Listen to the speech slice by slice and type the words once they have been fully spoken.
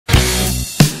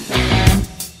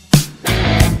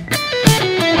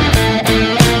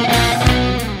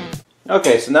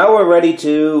Okay, so now we're ready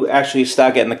to actually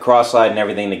start getting the cross slide and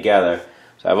everything together.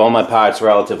 So I have all my parts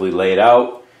relatively laid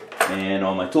out and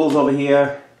all my tools over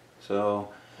here. So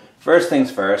first things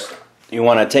first, you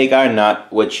want to take our nut,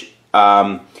 which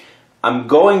I'm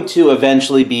going to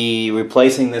eventually be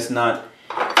replacing this nut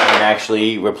and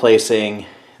actually replacing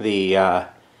the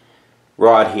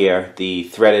rod here, the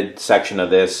threaded section of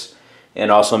this, and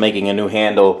also making a new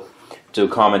handle to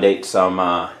accommodate some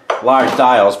large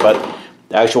dials. But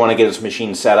I actually want to get this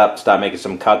machine set up, start making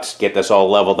some cuts, get this all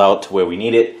leveled out to where we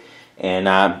need it, and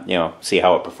you know, see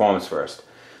how it performs first.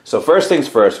 So first things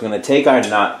first, we're going to take our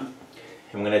nut,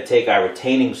 and we're going to take our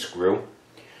retaining screw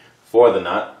for the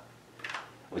nut,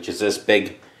 which is this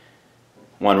big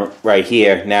one right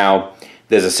here. Now,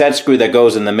 there's a set screw that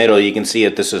goes in the middle. You can see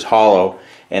that this is hollow,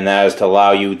 and that is to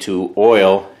allow you to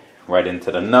oil right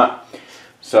into the nut.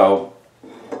 So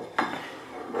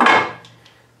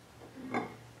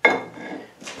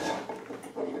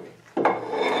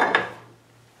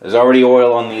there's already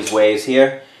oil on these ways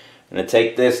here. I'm going to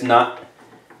take this nut,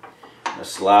 I'm going to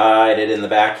slide it in the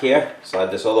back here,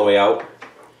 slide this all the way out.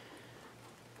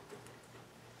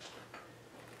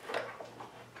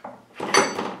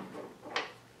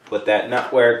 Put that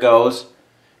nut where it goes.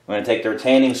 I'm going to take the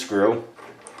retaining screw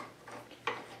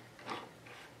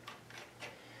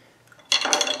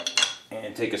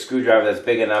and take a screwdriver that's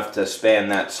big enough to span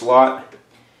that slot.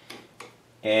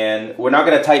 And we're not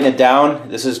going to tighten it down.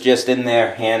 This is just in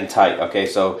there hand tight. Okay,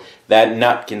 so that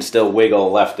nut can still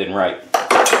wiggle left and right.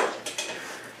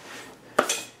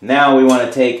 Now we want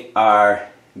to take our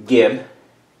gib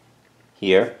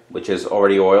here, which is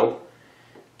already oiled.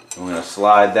 We're going to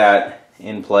slide that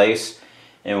in place,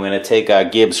 and we're going to take our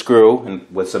gib screw and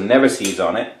with some never seeds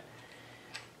on it,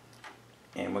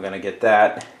 and we're going to get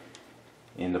that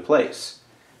into place.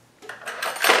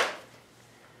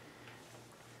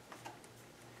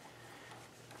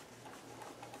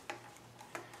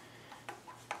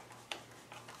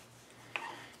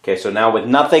 Okay, so now with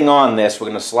nothing on this, we're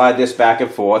going to slide this back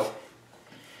and forth,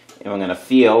 and we're going to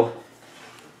feel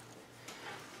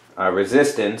our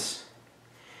resistance,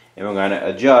 and we're going to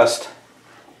adjust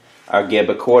our gib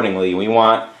accordingly. We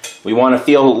want to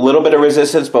feel a little bit of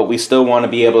resistance, but we still want to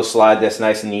be able to slide this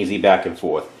nice and easy back and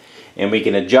forth. And we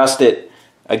can adjust it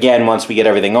again once we get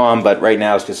everything on, but right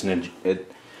now it's just a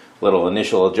little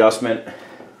initial adjustment.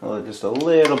 Just a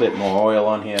little bit more oil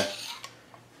on here.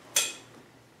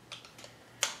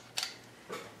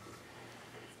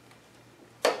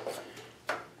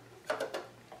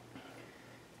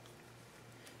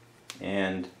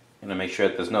 And I'm going to make sure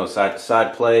that there's no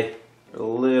side-to-side play. A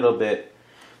little bit,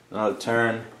 another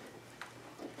turn.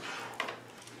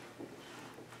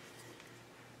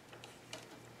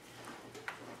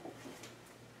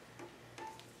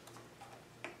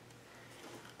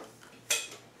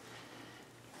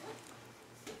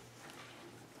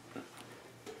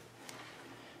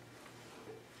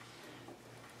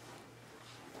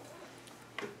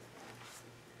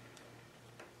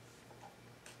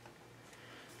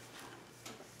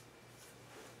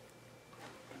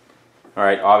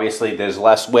 Alright, obviously there's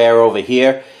less wear over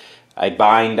here. I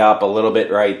bind up a little bit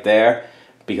right there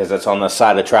because that's on the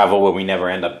side of travel where we never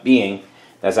end up being.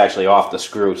 That's actually off the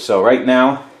screw. So right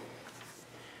now,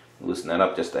 loosen that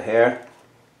up just a hair.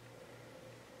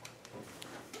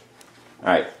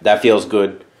 Alright, that feels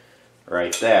good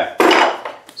right there.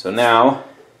 So now,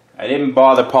 I didn't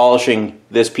bother polishing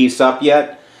this piece up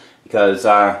yet because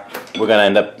we're going to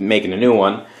end up making a new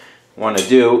one. What I want to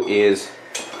do is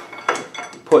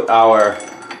put our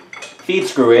feed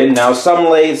screw in. Now some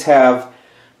lathes have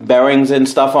bearings and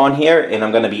stuff on here, and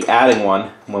I'm going to be adding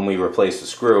one when we replace the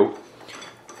screw.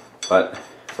 But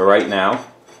for right now,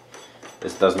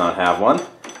 this does not have one.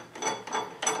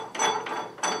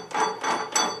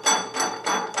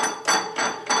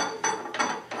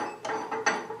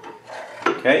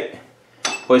 Okay,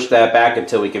 push that back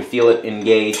until we can feel it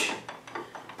engage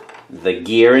the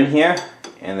gear in here,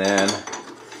 and then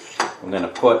I'm going to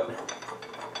put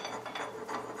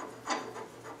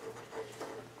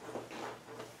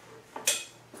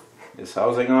this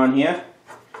housing on here,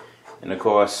 and of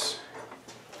course,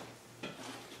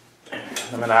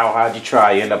 no matter how hard you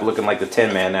try, you end up looking like the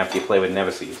Tin Man after you play with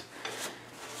never seeds.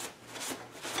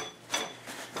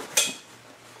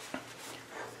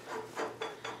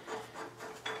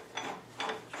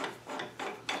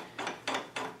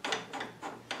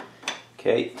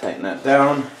 Okay, tighten that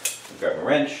down, grab a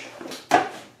wrench.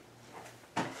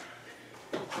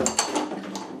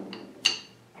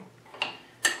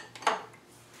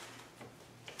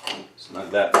 Snug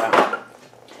that down.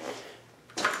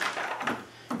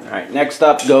 Alright, next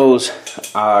up goes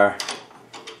our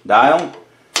dial.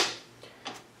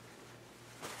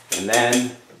 And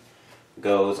then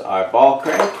goes our ball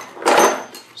crank.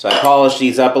 So I polished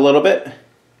these up a little bit.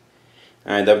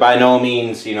 Alright, they're by no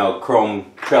means, you know,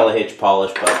 chrome trailer hitch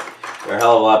polish, but they're a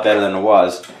hell of a lot better than it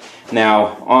was.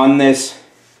 Now, on this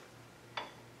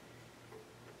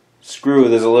screw,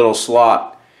 there's a little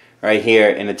slot right here,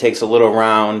 and it takes a little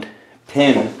round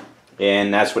pin,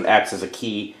 and that's what acts as a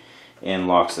key and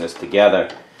locks this together.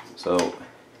 So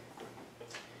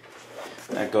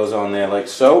that goes on there like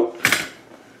so.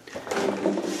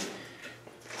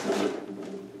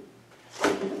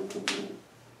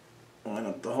 Line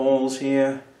up the holes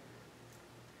here.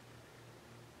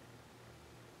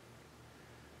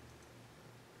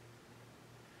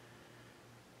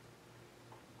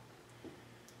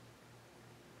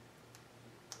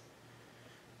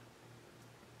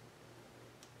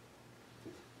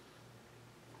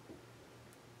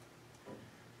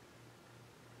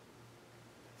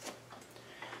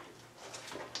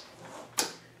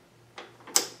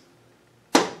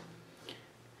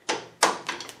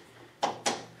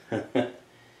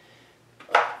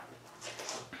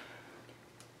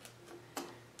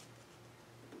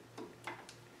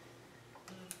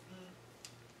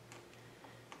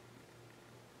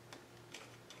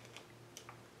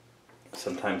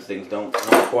 Sometimes things don't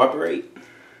cooperate.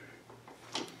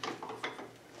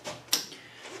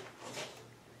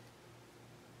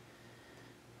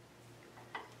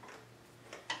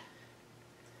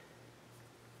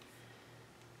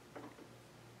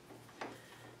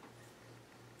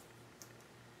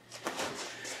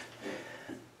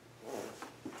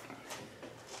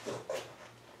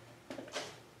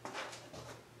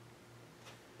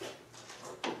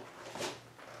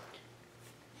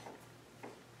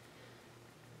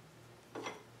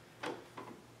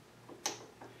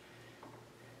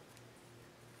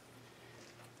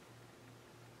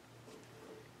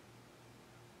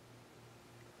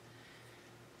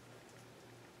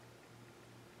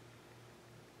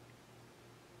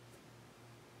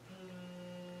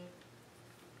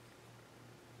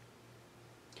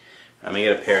 I'm going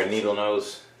to get a pair of needle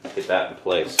nose, get that in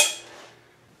place.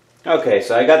 Okay,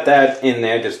 so I got that in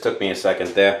there, just took me a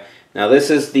second there. Now this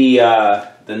is the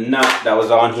nut that was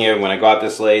on here when I got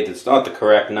this lathe. It's not the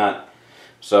correct nut,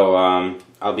 so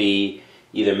I'll be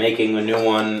either making a new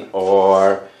one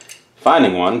or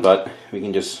finding one, but we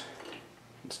can just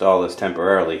install this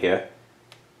temporarily here.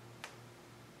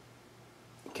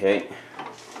 Okay.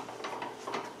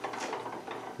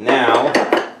 Now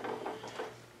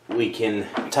we can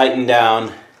tighten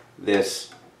down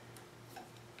this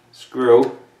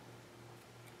screw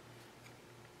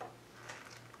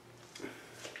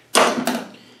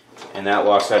and that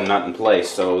locks that nut in place.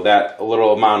 So that a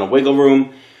little amount of wiggle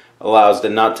room allows the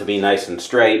nut to be nice and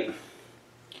straight.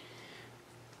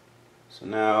 So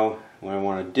now what I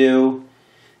want to do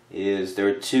is there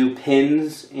are 2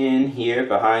 pins in here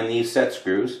behind these set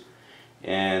screws,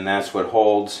 and that's what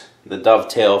holds the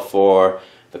dovetail for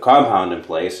the compound in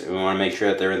place. And we want to make sure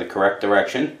that they're in the correct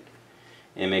direction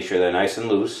and make sure they're nice and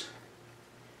loose,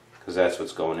 because that's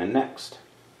what's going in next.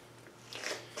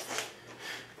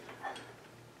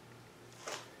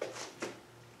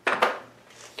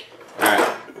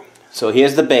 Alright, so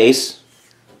here's the base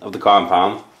of the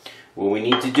compound. What we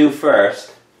need to do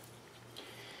first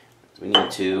is we need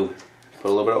to put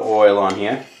a little bit of oil on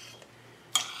here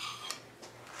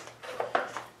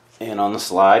and on the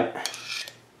slide.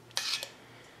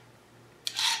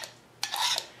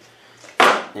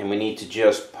 And we need to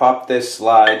just pop this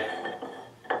slide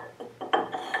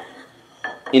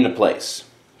into place.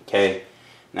 Okay,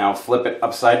 now flip it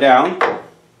upside down.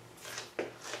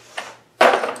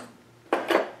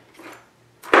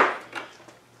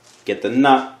 Get the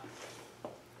nut,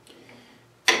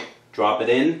 drop it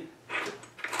in,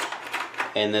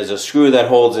 and there's a screw that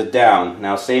holds it down.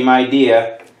 Now, same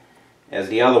idea as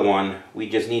the other one, we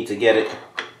just need to get it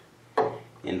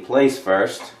in place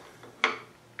first.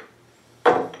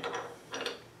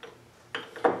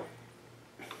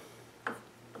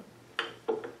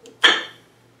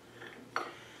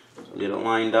 Get it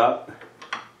lined up.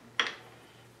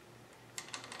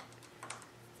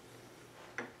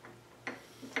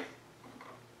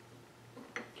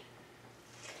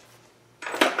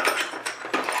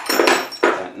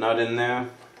 That nut in there.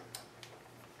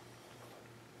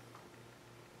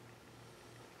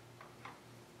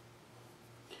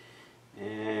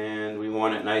 And we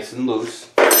want it nice and loose.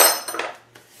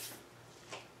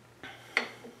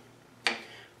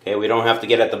 Okay, we don't have to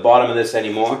get at the bottom of this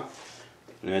anymore.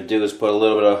 What I'm going to do is put a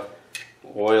little bit of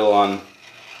oil on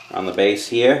the base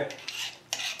here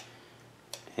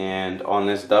and on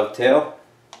this dovetail.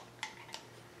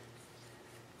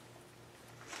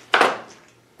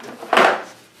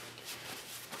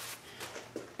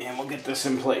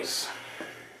 this in place.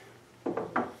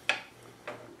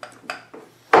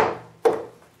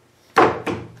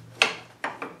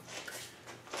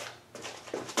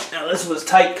 Now this was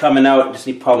tight coming out,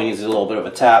 probably needs a little bit of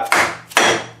a tap,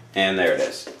 and there it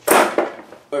is.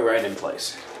 We're right in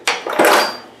place.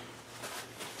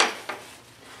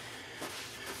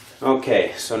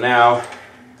 Okay, so now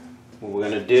what we're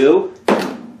going to do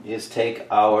is take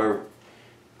our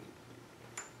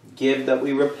give that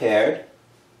we repaired,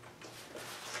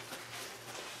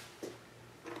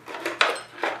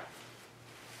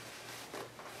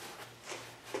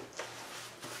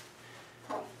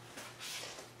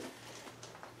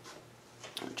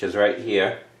 which is right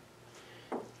here.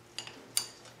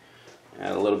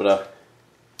 Add a little bit of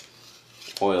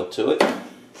oil to it,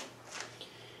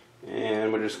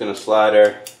 and we're just going to slide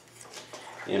her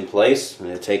in place. I'm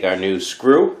going to take our new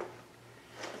screw,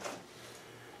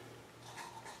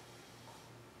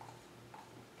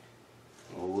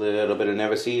 a little bit of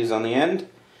never sees on the end,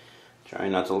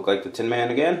 trying not to look like the Tin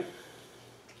Man again.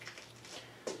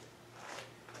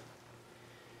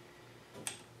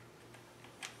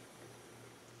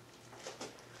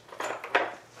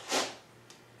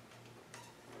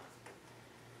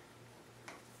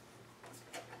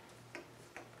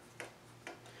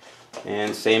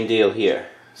 And same deal here.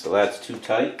 So that's too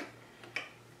tight.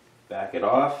 Back it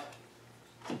off.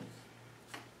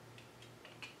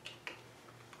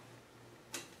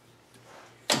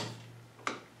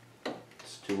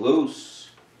 It's too loose.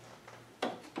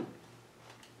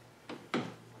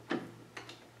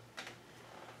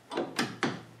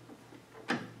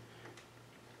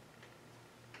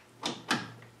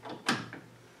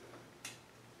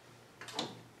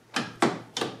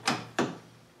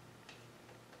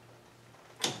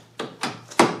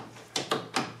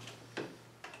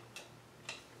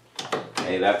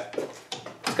 Okay,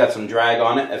 it's got some drag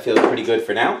on it. That feels pretty good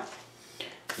for now.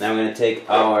 Now I'm going to take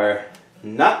our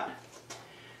nut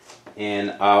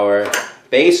and our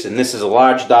base, and this is a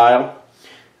large dial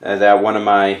that one of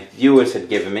my viewers had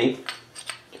given me.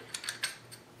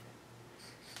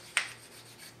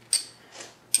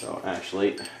 So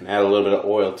actually, add a little bit of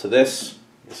oil to this.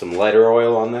 Get some lighter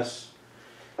oil on this.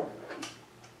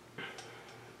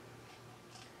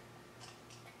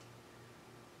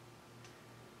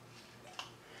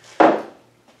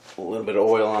 A little bit of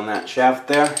oil on that shaft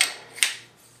there.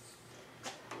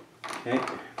 Okay.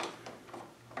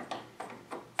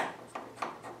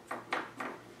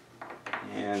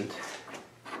 And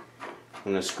I'm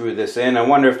going to screw this in. I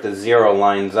wonder if the 0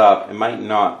 lines up. It might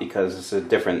not, because it's a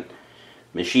different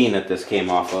machine that this came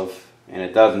off of, and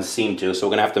it doesn't seem to, so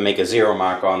we're going to have to make a 0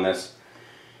 mark on this.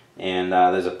 And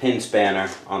there's a pin spanner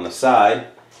on the side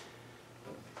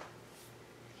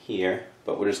here,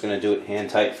 but we're just going to do it hand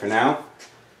tight for now.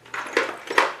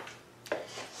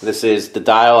 This is the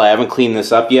dial. I haven't cleaned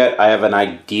this up yet. I have an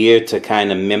idea to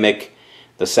kind of mimic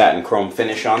the satin chrome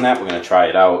finish on that. We're going to try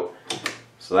it out.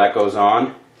 So that goes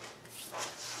on.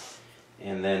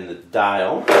 And then the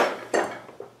dial,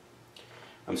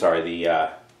 I'm sorry,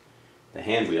 the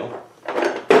hand wheel.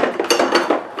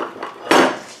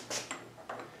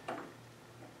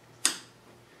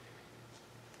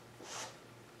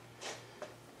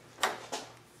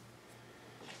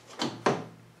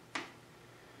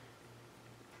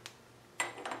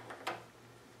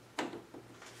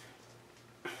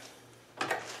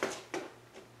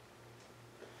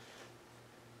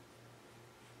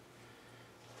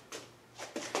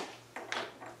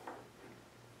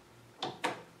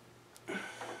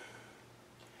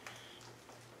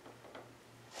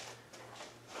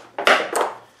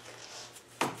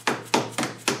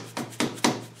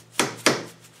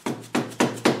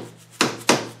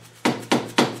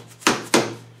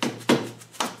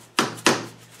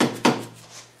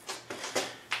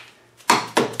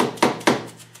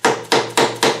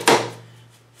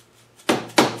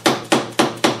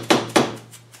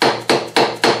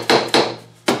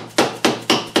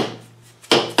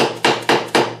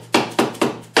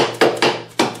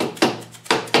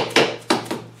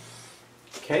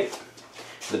 Okay,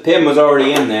 the pin was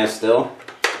already in there still,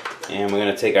 and we're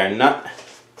going to take our nut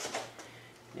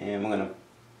and we're going to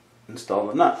install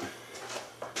the nut.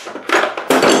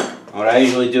 What I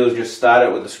usually do is just start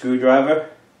it with a screwdriver.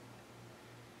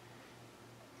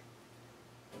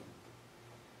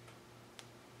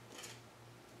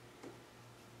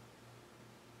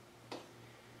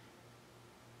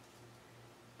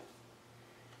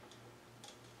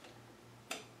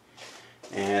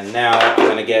 And now I'm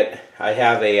going to get, I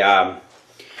have a,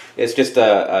 it's just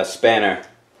a spanner,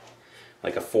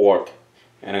 like a fork,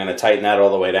 and I'm going to tighten that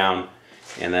all the way down,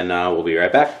 and then we'll be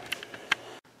right back.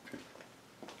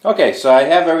 Okay, so I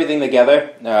have everything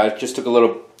together. It just took a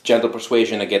little gentle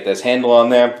persuasion to get this handle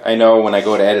on there. I know when I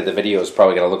go to edit the video, it's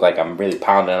probably going to look like I'm really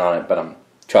pounding on it, but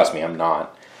trust me, I'm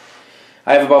not.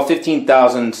 I have about 15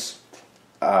 thousandths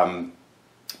backlash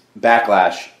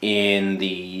in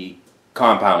the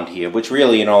compound here, which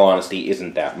really, in all honesty,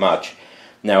 isn't that much.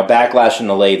 Now, backlash in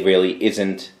the lathe really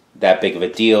isn't that big of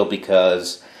a deal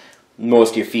because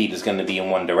most of your feed is going to be in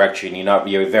one direction.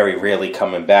 You're very rarely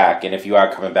coming back, and if you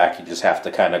are coming back, you just have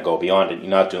to kind of go beyond it. You're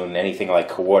not doing anything like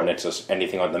coordinates or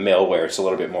anything on the mill where it's a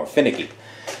little bit more finicky.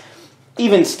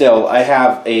 Even still, I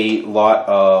have a lot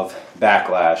of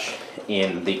backlash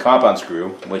in the compound screw,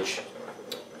 which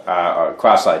or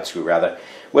cross-slide screw rather,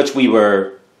 which we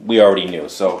already knew.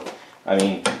 So, I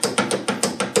mean,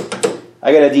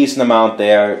 I got a decent amount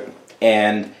there,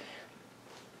 and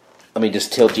let me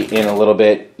just tilt you in a little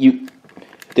bit.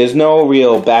 There's no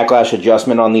real backlash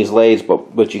adjustment on these lathes,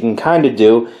 but what you can kind of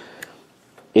do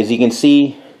is you can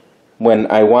see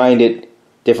when I wind it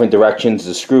different directions,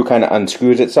 the screw kind of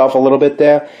unscrews itself a little bit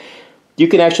there. You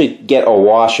can actually get a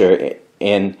washer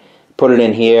and put it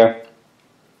in here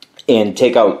and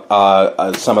take out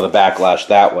some of the backlash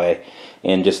that way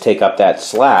and just take up that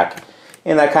slack.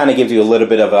 And that kind of gives you a little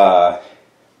bit of a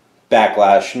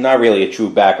backlash, not really a true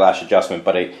backlash adjustment,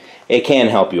 but it can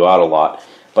help you out a lot.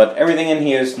 But everything in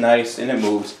here is nice and it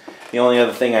moves. The only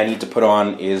other thing I need to put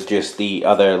on is just the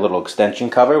other little extension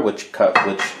cover, which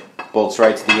bolts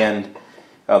right to the end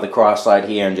of the cross slide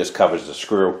here and just covers the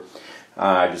screw.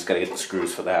 I just got to get the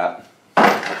screws for that.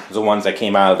 The ones that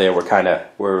came out of there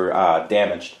were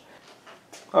damaged.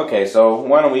 Okay, so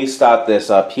why don't we start this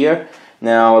up here.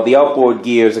 Now, the outboard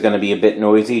gears are going to be a bit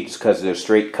noisy just because they're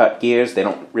straight cut gears. They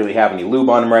don't really have any lube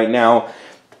on them right now,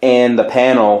 and the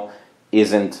panel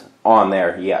isn't on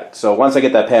there yet. So once I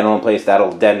get that panel in place,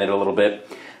 that'll dent it a little bit.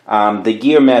 The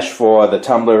gear mesh for the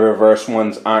tumbler reverse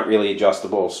ones aren't really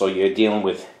adjustable, so you're dealing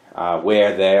with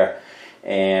wear there.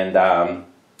 And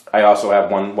I also have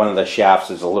one of the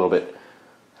shafts is a little bit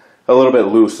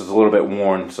loose, it's a little bit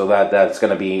worn, so that's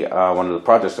going to be one of the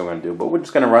projects I'm going to do. But we're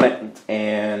just going to run it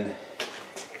and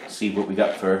see what we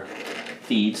got for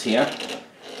feeds here.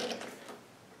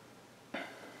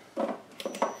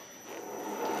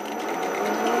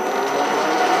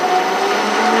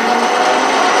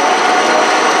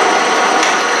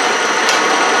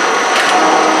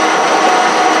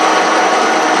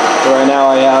 So right now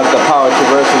I have the power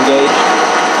traverse engaged.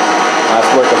 That's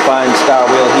where to find star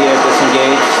wheel here,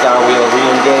 disengage, star wheel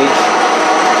re-engage.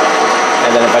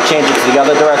 And then if I change it to the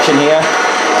other direction here,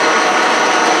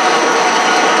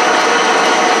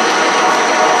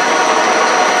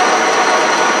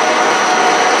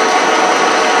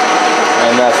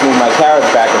 and that's moving my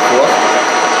carriage back and forth.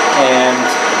 And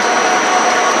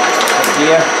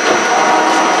here,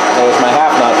 there's my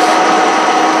half nuts.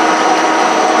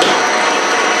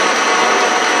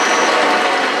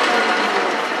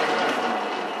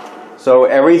 So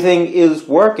everything is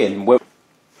working.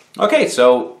 Okay,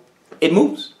 so it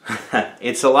moves.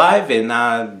 It's alive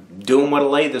and doing what a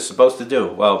lathe is supposed to do.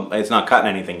 Well, it's not cutting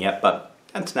anything yet, but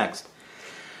that's next.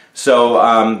 So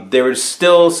there is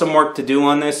still some work to do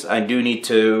on this. I do need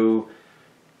to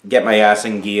get my ass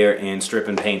in gear and strip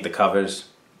and paint the covers.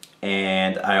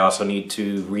 And I also need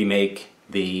to remake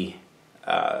the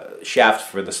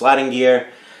shaft for the sliding gear.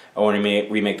 I want to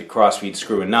remake the crossfeed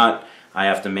screw and nut. I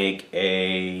have to make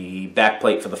a back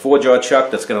plate for the 4-jaw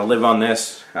chuck that's going to live on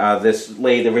this. This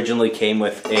lathe originally came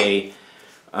with a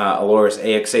Aloris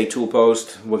AXA tool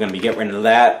post. We're going to be getting rid of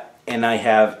that. And I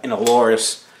have an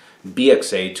Aloris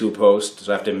BXA tool post,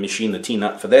 so I have to machine the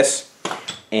T-nut for this.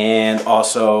 And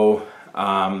also,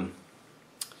 I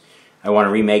want to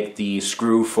remake the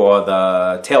screw for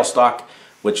the tailstock,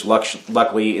 which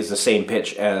luckily is the same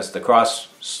pitch as the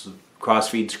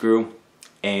crossfeed screw.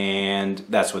 And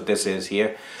that's what this is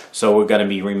here. So we're going to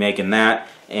be remaking that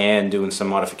and doing some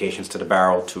modifications to the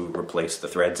barrel to replace the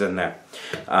threads in there.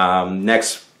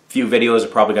 Next few videos are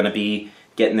probably going to be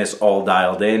getting this all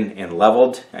dialed in and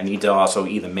leveled. I need to also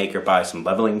either make or buy some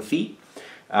leveling feet.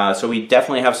 So we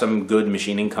definitely have some good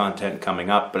machining content coming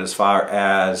up, but as far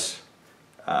as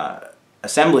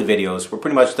assembly videos, we're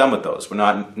pretty much done with those. We're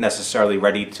not necessarily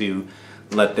ready to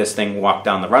let this thing walk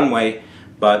down the runway,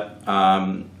 but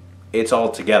it's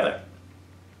all together.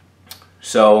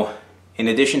 So in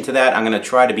addition to that, I'm going to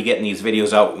try to be getting these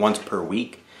videos out once per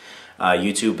week.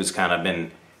 YouTube has kind of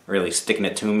been really sticking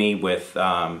it to me with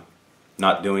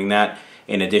not doing that.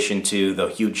 In addition to the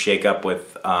huge shakeup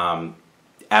with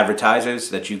advertisers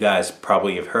that you guys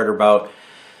probably have heard about,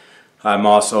 I'm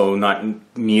also not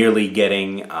nearly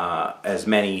getting as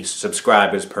many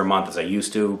subscribers per month as I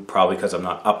used to, probably because I'm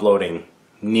not uploading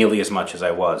nearly as much as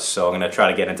I was. So I'm going to try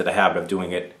to get into the habit of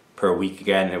doing it per week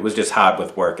again. It was just hard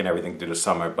with work and everything through the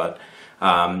summer, but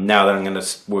now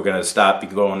that we're gonna stop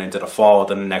going into the fall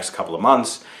within the next couple of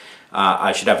months,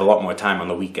 I should have a lot more time on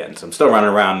the weekends. I'm still running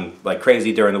around like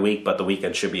crazy during the week, but the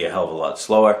weekend should be a hell of a lot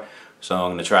slower. So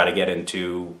I'm gonna try to get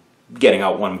into getting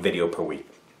out one video per week.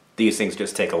 These things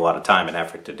just take a lot of time and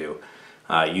effort to do.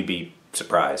 You'd be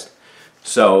surprised.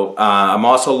 So I'm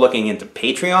also looking into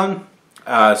Patreon.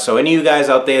 So any of you guys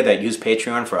out there that use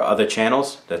Patreon for other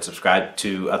channels, that subscribe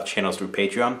to other channels through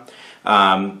Patreon,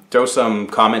 throw some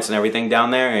comments and everything down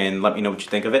there and let me know what you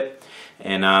think of it.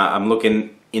 And I'm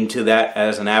looking into that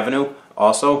as an avenue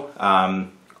also.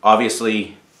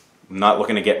 Obviously, I'm not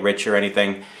looking to get rich or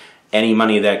anything. Any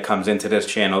money that comes into this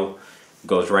channel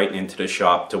goes right into the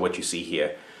shop to what you see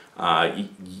here.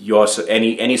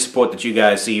 Any support that you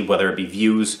guys see, whether it be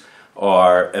views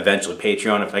or eventually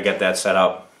Patreon, if I get that set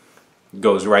up,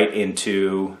 goes right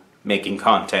into making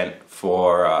content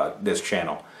for this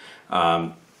channel.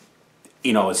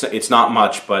 You know, it's not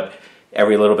much, but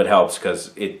every little bit helps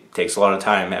because it takes a lot of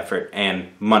time, effort, and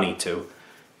money to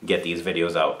get these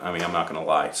videos out. I mean, I'm not going to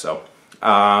lie. So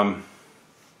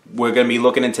we're going to be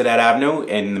looking into that avenue.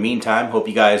 In the meantime, hope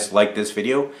you guys like this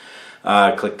video.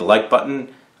 Click the like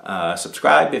button,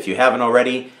 subscribe if you haven't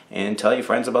already, and tell your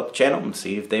friends about the channel and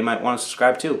see if they might want to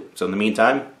subscribe too. So in the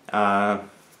meantime,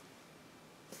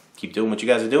 keep doing what you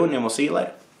guys are doing, and we'll see you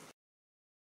later.